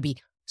 it's going to be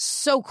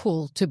so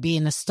cool to be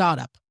in a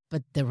startup.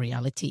 But the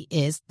reality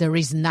is there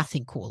is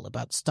nothing cool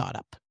about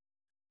startup.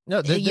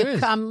 No, you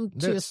come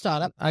to a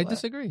startup. I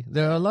disagree.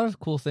 There are a lot of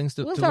cool things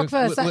to talk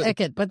for a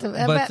second, but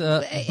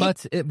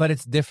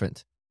it's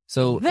different.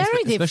 So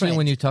especially different.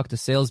 when you talk to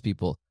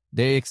salespeople,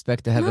 they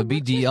expect to have a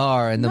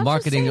BDR and the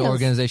marketing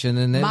organization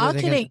and everything.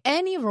 Marketing,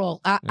 any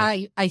role.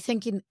 I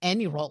think in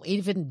any role,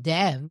 even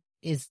dev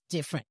is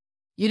different.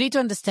 You need to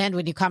understand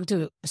when you come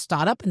to a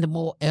startup, in the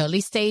more early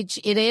stage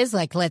it is,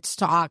 like let's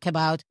talk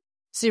about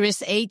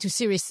Series A to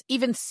Series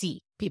even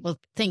C. People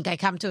think I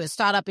come to a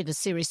startup in a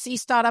Series C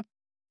startup.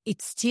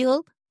 It's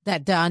still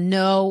that there are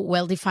no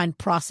well-defined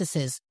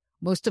processes.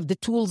 Most of the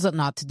tools are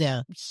not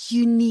there.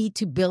 You need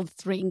to build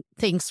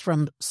things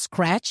from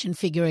scratch and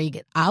figuring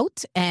it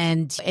out.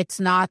 And it's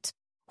not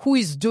who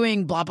is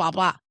doing blah, blah,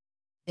 blah.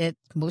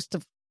 Most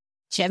of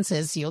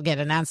chances you'll get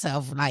an answer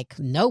of like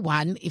no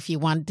one. If you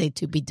want it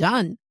to be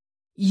done,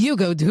 you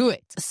go do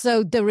it.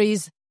 So there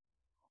is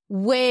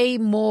way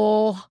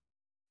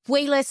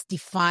less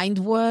defined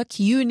work.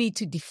 You need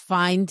to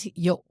define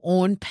your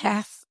own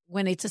path.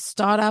 When it's a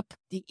startup,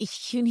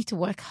 you need to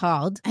work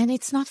hard, and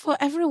it's not for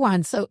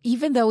everyone. So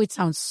even though it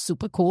sounds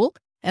super cool,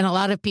 and a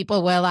lot of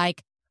people were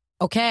like,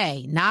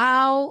 okay,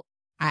 now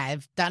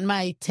I've done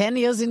my 10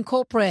 years in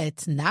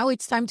corporate. Now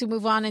it's time to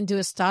move on and do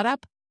a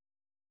startup.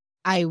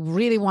 I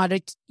really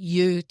wanted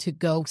you to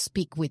go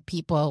speak with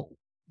people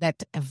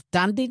that have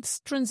done this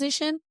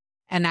transition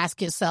and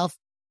ask yourself,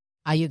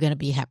 are you going to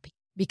be happy?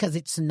 Because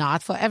it's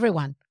not for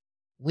everyone.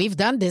 We've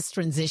done this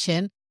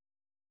transition.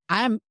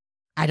 I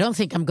don't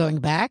think I'm going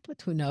back,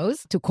 but who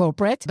knows, to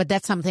corporate. But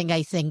that's something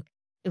I think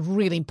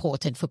really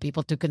important for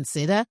people to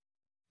consider.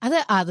 Are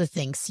there other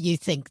things you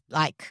think,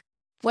 like,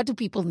 what do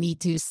people need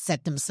to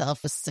set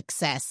themselves for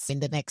success in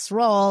the next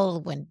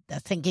role when they're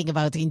thinking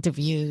about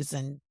interviews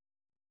and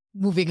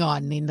moving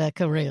on in their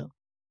career?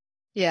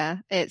 Yeah,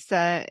 it's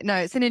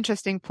an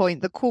interesting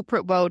point. The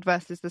corporate world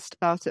versus the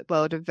startup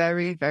world are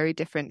very, very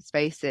different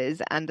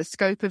spaces, and the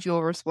scope of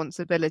your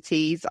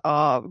responsibilities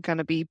are going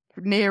to be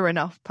near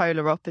enough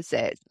polar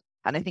opposites.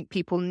 And I think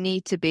people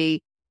need to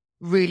be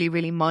really,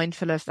 really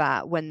mindful of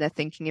that when they're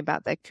thinking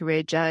about their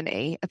career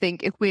journey. I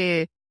think if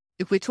we're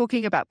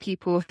talking about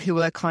people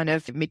who are kind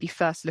of maybe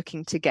first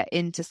looking to get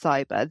into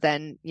cyber,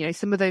 then, you know,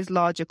 some of those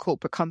larger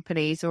corporate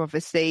companies are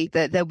obviously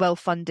they're well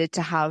funded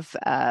to have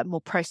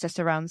more process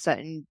around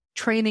certain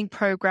training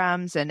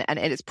programs, and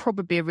it's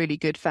probably a really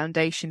good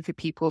foundation for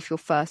people if you're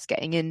first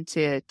getting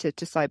into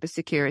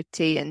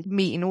cybersecurity and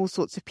meeting all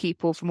sorts of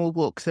people from all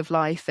walks of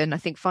life. And I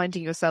think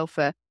finding yourself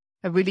a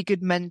really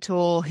good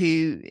mentor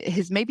who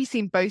has maybe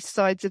seen both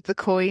sides of the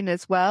coin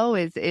as well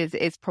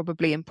is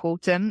probably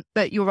important.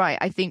 But you're right.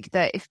 I think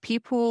that if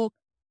people,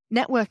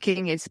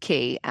 networking is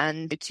key.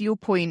 And to your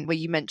point where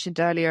you mentioned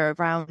earlier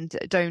around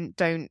don't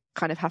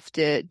kind of have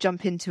to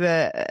jump into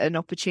an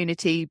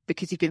opportunity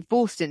because you've been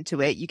forced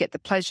into it. You get the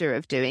pleasure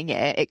of doing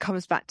it. It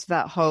comes back to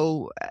that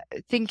whole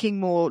thinking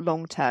more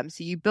long term.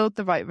 So you build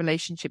the right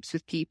relationships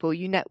with people,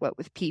 you network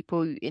with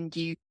people, and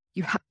you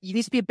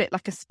need to be a bit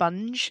like a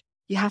sponge.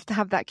 You have to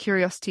have that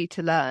curiosity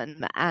to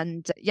learn.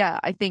 And yeah,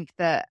 I think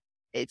that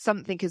it's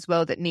something as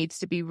well that needs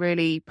to be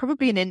really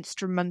probably an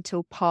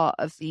instrumental part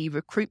of the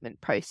recruitment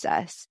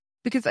process,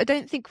 because I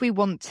don't think we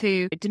want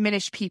to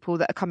diminish people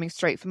that are coming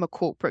straight from a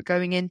corporate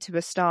going into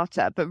a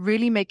startup, but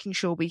really making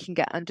sure we can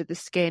get under the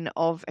skin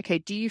of, okay,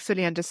 do you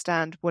fully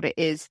understand what it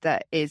is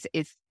that is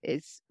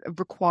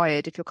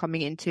required if you're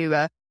coming into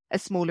a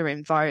smaller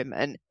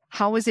environment?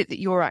 How is it that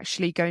you're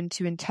actually going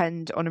to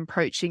intend on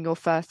approaching your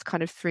first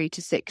kind of 3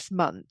 to 6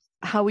 months?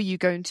 How are you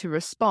going to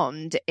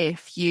respond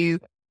if you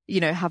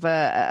have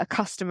a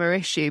customer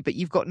issue, but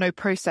you've got no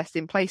process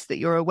in place that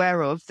you're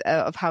aware of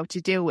how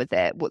to deal with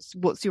it?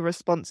 What's your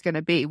response going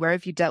to be? Where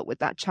have you dealt with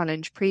that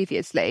challenge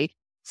previously?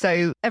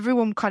 So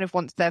everyone kind of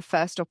wants their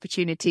first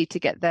opportunity to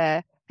get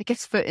their, I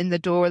guess, foot in the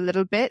door a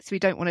little bit. So we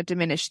don't want to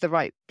diminish the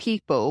right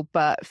people,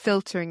 but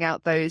filtering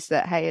out those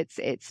that, hey,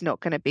 it's not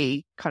going to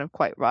be kind of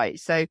quite right.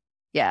 So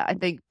yeah, I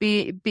think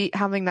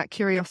having that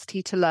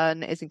curiosity to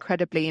learn is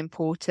incredibly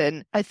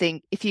important. I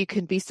think if you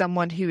can be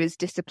someone who is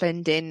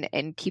disciplined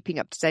in keeping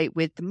up to date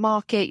with the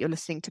market, you're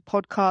listening to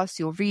podcasts,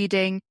 you're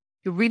reading,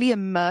 you're really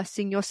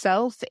immersing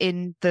yourself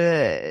in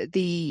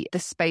the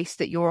space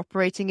that you're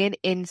operating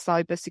in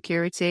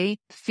cybersecurity,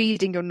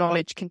 feeding your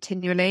knowledge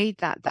continually,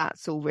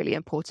 that's all really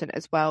important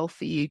as well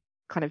for you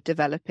kind of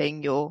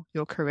developing your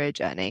career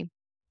journey.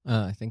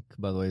 I think,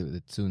 by the way,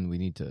 that soon we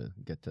need to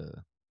get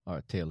to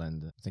our tail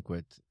end. I think we're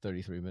at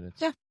 33 minutes.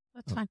 Yeah,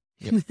 that's fine.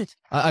 Yep.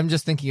 I'm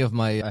just thinking of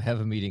I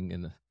have a meeting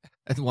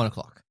at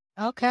 1:00.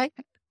 Okay.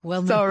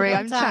 Well, sorry,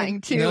 I'm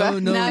chatting too.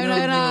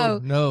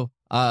 No.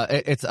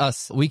 It's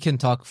us. We can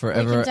talk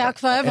forever. We can talk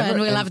forever and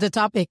we'll have the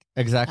topic.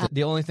 Exactly.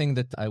 The only thing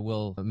that I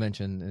will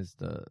mention is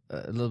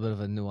a little bit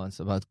of a nuance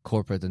about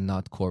corporate and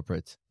not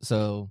corporate.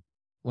 So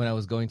when I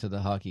was going to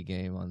the hockey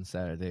game on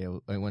Saturday,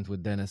 I went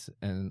with Dennis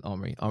and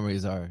Omri. Omri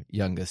is our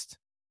youngest.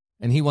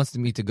 And he wants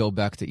me to go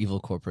back to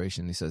Evil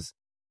Corporation. He says,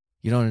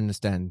 you don't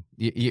understand.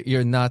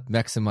 You're not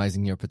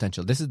maximizing your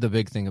potential. This is the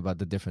big thing about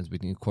the difference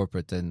between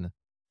corporate and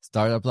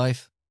startup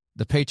life.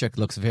 The paycheck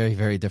looks very,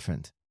 very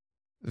different.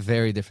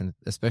 Very different,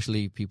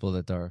 especially people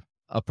that are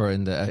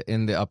in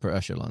the upper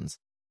echelons.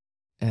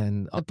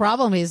 And the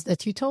problem is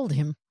that you told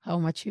him how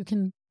much you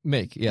can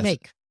make.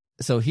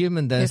 So him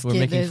and Dennis were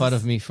making fun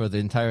of me for the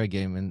entire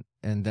game.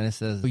 And Dennis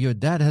says, your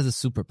dad has a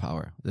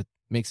superpower that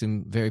makes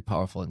him very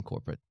powerful in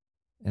corporate.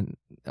 And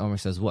Omar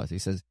says what? He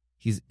says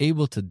he's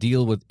able to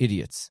deal with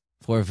idiots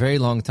for a very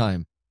long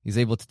time. He's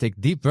able to take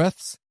deep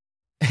breaths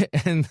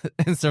and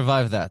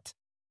survive that.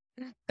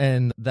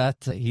 And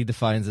that he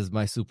defines as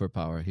my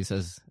superpower. He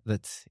says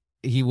that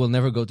he will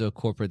never go to a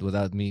corporate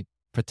without me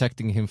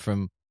protecting him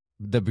from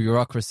the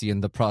bureaucracy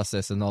and the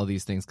process and all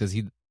these things, because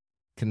he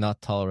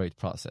cannot tolerate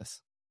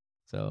process.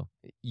 So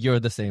you're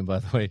the same, by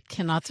the way.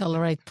 Cannot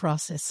tolerate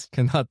process.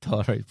 Cannot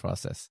tolerate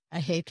process. I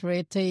hate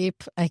red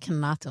tape. I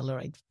cannot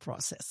tolerate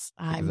process.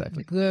 I'm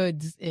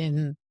good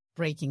in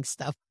breaking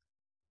stuff.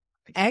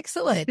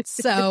 Excellent.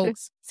 So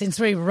since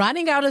we're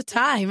running out of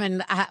time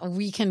and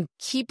we can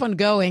keep on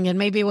going, and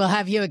maybe we'll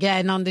have you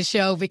again on the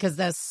show because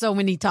there's so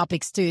many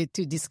topics to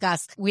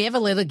discuss. We have a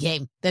little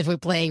game that we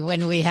play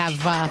when we have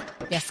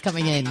guests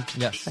coming in.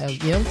 Yes. So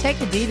you'll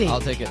take it, Didi.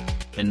 I'll take it.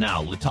 And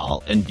now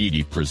Lital and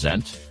Didi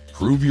present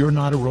Prove You're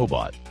Not a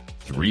Robot.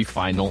 3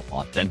 final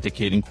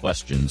authenticating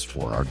questions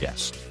for our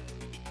guest.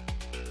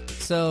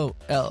 So,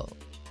 Elle,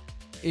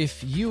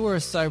 if you were a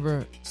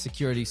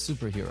cybersecurity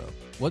superhero,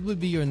 what would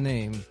be your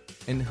name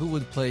and who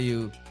would play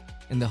you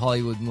in the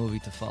Hollywood movie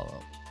to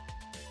follow?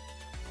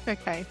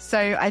 Okay,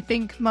 so I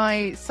think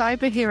my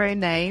cyber hero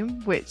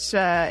name, which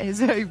has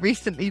very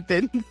recently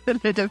been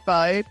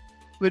solidified,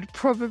 would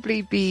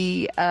probably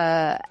be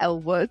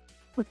Elle.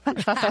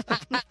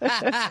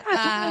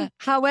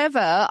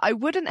 However, I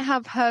wouldn't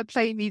have her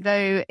play me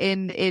though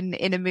in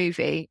a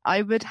movie.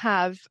 I would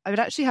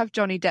actually have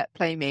Johnny Depp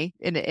play me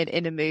in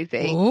a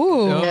movie.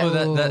 Ooh.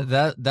 Oh,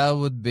 that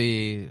would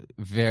be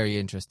very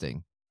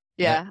interesting.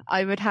 Yeah,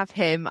 I would have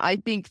him. I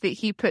think that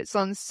he puts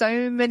on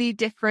so many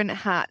different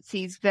hats.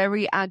 He's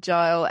very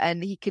agile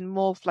and he can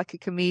morph like a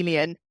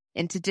chameleon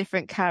into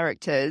different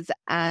characters.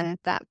 And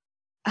that's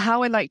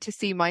how I like to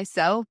see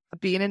myself,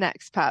 being an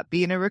expat,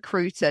 being a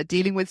recruiter,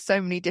 dealing with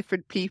so many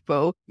different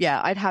people. Yeah,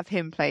 I'd have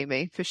him play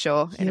me for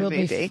sure in a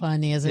movie. He'll be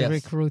funny as a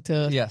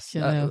recruiter. Yes.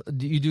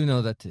 You do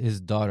know that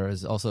his daughter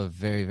is also a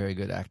very, very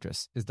good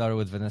actress. His daughter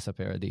with Vanessa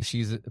Paradis.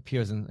 She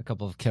appears in a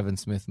couple of Kevin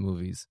Smith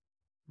movies.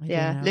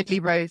 Yeah,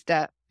 Lily Rose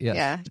Depp. Yes.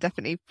 Yeah,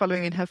 definitely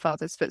following in her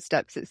father's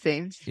footsteps, it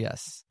seems.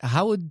 Yes.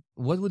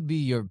 What would be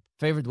your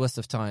favorite waste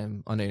of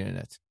time on the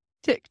internet?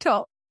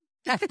 TikTok.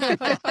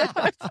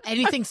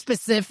 Anything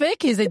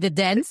specific? Is it the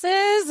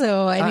dances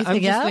or anything else?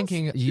 I'm just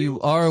thinking, you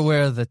are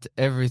aware that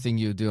everything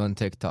you do on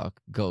TikTok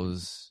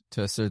goes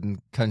to a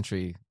certain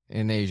country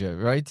in Asia,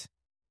 right?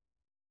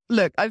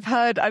 Look, I've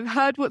heard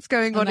what's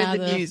going on in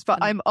the news, but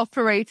I'm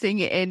operating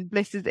in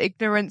bliss's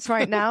ignorance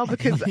right now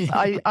because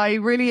I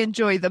really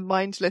enjoy the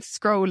mindless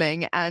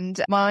scrolling,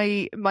 and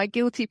my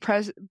guilty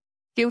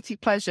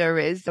pleasure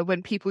is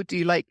when people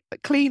do like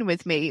clean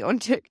with me on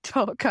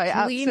TikTok. I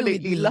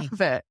absolutely love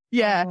it.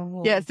 Yeah.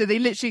 Oh. Yeah. So they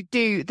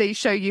literally they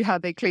show you how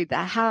they clean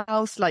their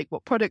house, like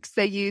what products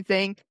they're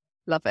using.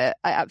 Love it.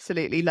 I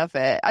absolutely love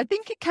it. I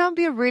think it can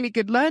be a really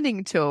good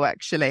learning tool,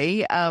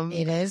 actually.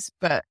 It is.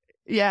 But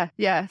yeah.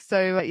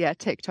 So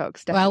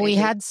TikTok's definitely. Well, we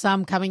had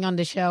some coming on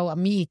the show.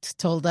 Amit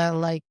told her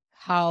like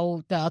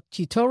how the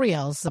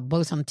tutorials,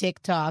 both on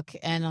TikTok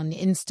and on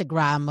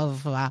Instagram,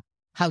 of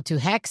how to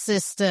hack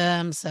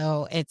systems.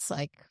 So it's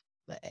a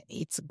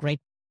great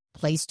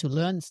place to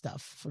learn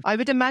stuff. I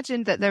would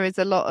imagine that there is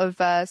a lot of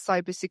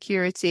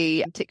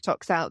cybersecurity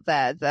TikToks out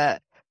there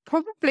that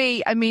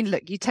probably, I mean,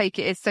 look, you take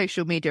it as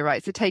social media,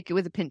 right? So take it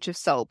with a pinch of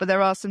salt, but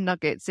there are some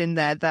nuggets in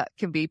there that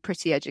can be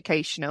pretty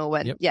educational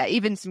and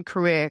even some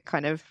career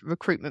kind of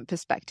recruitment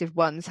perspective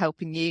ones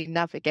helping you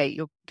navigate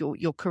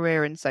your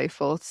career and so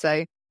forth.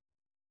 So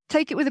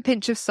take it with a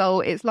pinch of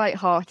salt. It's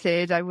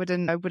lighthearted. I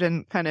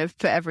wouldn't kind of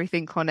put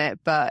everything on it,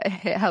 but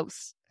it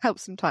helps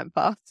some time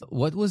pass.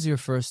 What was your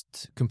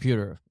first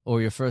computer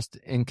or your first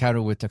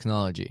encounter with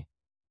technology?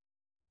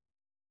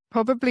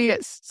 Probably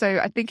so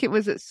I think it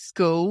was at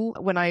school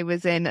when I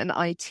was in an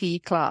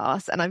IT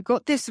class, and I've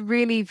got this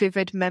really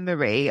vivid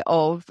memory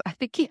of, I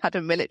think he had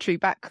a military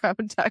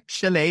background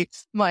actually,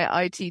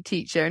 my IT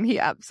teacher, and he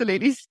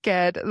absolutely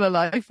scared the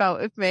life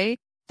out of me.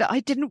 That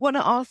I didn't want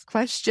to ask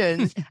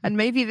questions. And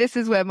maybe this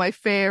is where my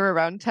fear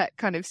around tech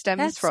kind of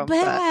stems from.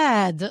 That's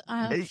bad.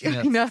 I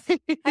know.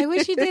 I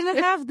wish you didn't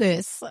have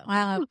this.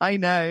 I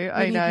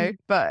know.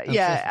 But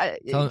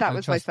that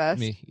was my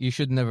first. You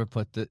should never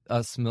put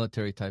us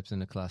military types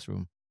in a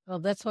classroom. Well,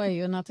 that's why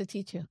you're not a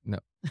teacher. No.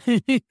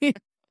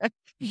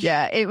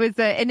 Yeah, it was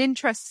an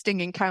interesting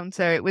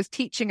encounter. It was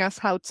teaching us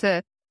how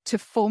to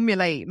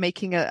formulate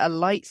making a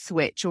light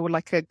switch, or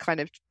like a kind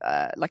of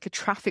like a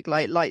traffic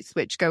light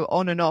switch go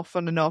on and off.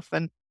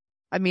 And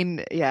I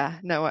mean,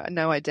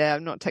 no idea.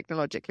 I'm not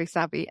technologically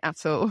savvy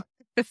at all.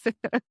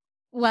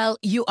 Well,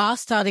 you are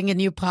starting a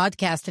new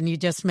podcast and you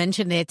just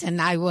mentioned it,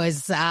 and I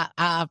was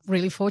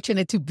really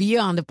fortunate to be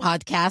on the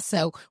podcast.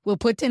 So we'll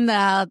put in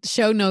the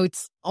show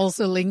notes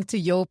also link to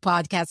your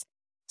podcast.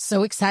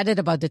 So excited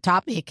about the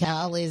topic.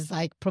 Elle is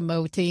like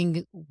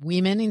promoting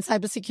women in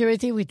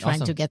cybersecurity. We're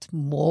trying to get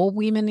more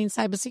women in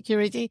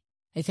cybersecurity.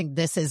 I think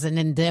this is an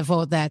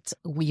endeavor that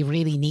we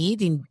really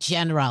need in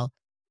general,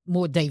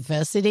 more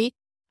diversity.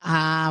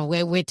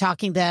 Where we're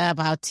talking there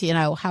about,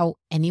 how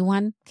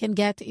anyone can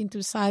get into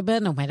cyber,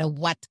 no matter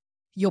what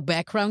your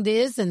background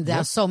is. And there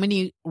are so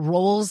many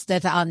roles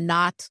that are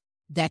not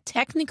that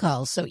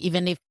technical. So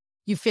even if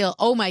you feel,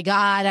 oh my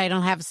God, I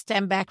don't have a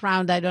STEM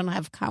background, I don't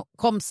have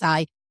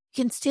ComSci,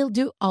 you can still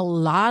do a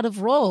lot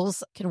of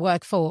roles. Can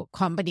work for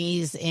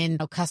companies in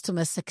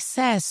customer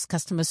success,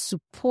 customer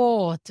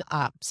support,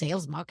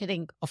 sales,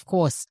 marketing, of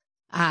course,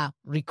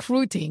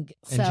 recruiting,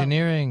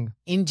 engineering,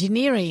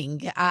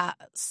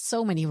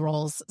 so many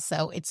roles.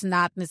 So it's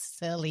not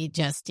necessarily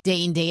just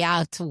day in, day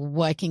out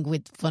working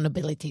with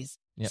vulnerabilities.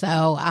 Yep.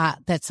 So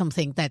that's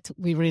something that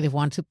we really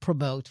want to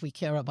promote. We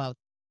care about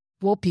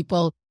more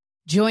people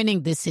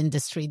joining this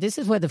industry. This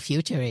is where the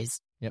future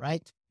is,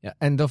 right? Yeah,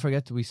 and don't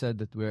forget, we said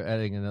that we're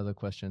adding another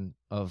question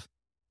of,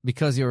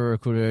 because you're a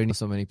recruiter and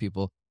so many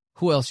people,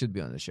 who else should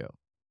be on the show?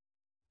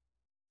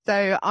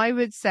 So I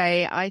would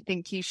say I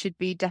think you should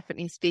be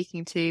definitely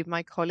speaking to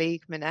my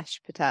colleague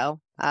Manesh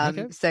Patel.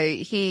 So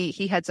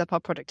he heads up our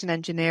product and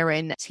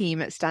engineering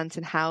team at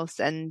Stanton House.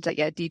 And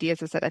Didi,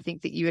 as I said, I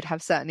think that you would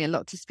have certainly a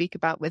lot to speak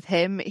about with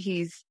him.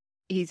 He's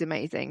he's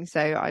amazing. So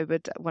I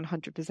would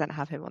 100%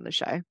 have him on the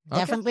show. Okay.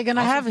 Definitely going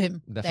to have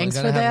him. Thanks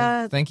for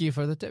that. Thank you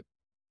for the tip.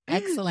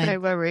 Excellent. No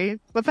worries.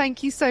 Well,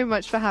 thank you so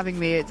much for having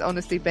me. It's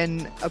honestly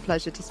been a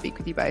pleasure to speak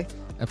with you both.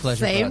 A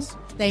pleasure. Same.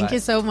 Thank you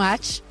so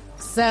much.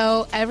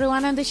 So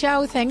everyone on the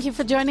show, thank you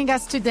for joining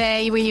us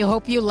today. We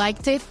hope you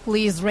liked it.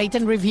 Please rate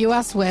and review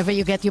us wherever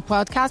you get your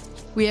podcast.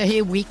 We are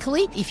here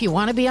weekly. If you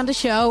want to be on the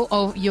show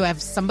or you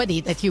have somebody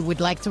that you would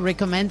like to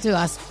recommend to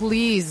us,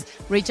 please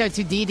reach out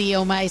to Didi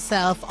or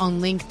myself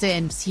on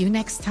LinkedIn. See you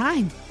next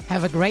time.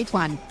 Have a great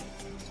one.